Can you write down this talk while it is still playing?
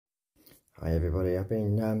Hi everybody, I've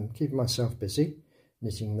been keeping myself busy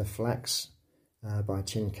knitting the Flax by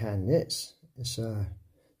Tin Can Knits. It's a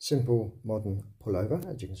simple modern pullover,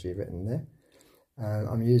 as you can see written there.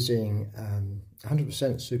 I'm using 100%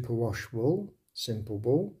 superwash wool, simple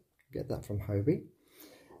wool, get that from Hobie.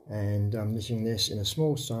 And I'm knitting this in a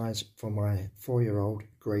small size for my 4-year-old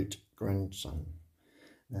great-grandson.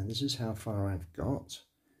 Now this is how far I've got.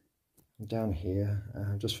 Down here,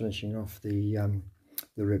 just finishing off the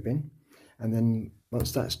ribbing. And then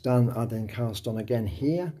once that's done, I then cast on again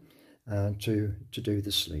here to do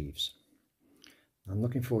the sleeves. I'm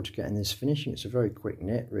looking forward to getting this finishing. It's a very quick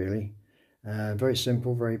knit, really. Very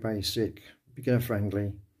simple, very basic, beginner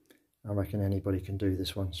friendly. I reckon anybody can do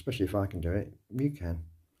this one, especially if I can do it. You can.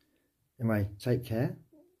 Anyway, take care.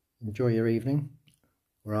 Enjoy your evening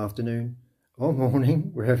or afternoon or morning,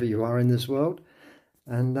 wherever you are in this world.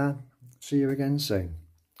 And see you again soon.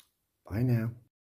 Bye now.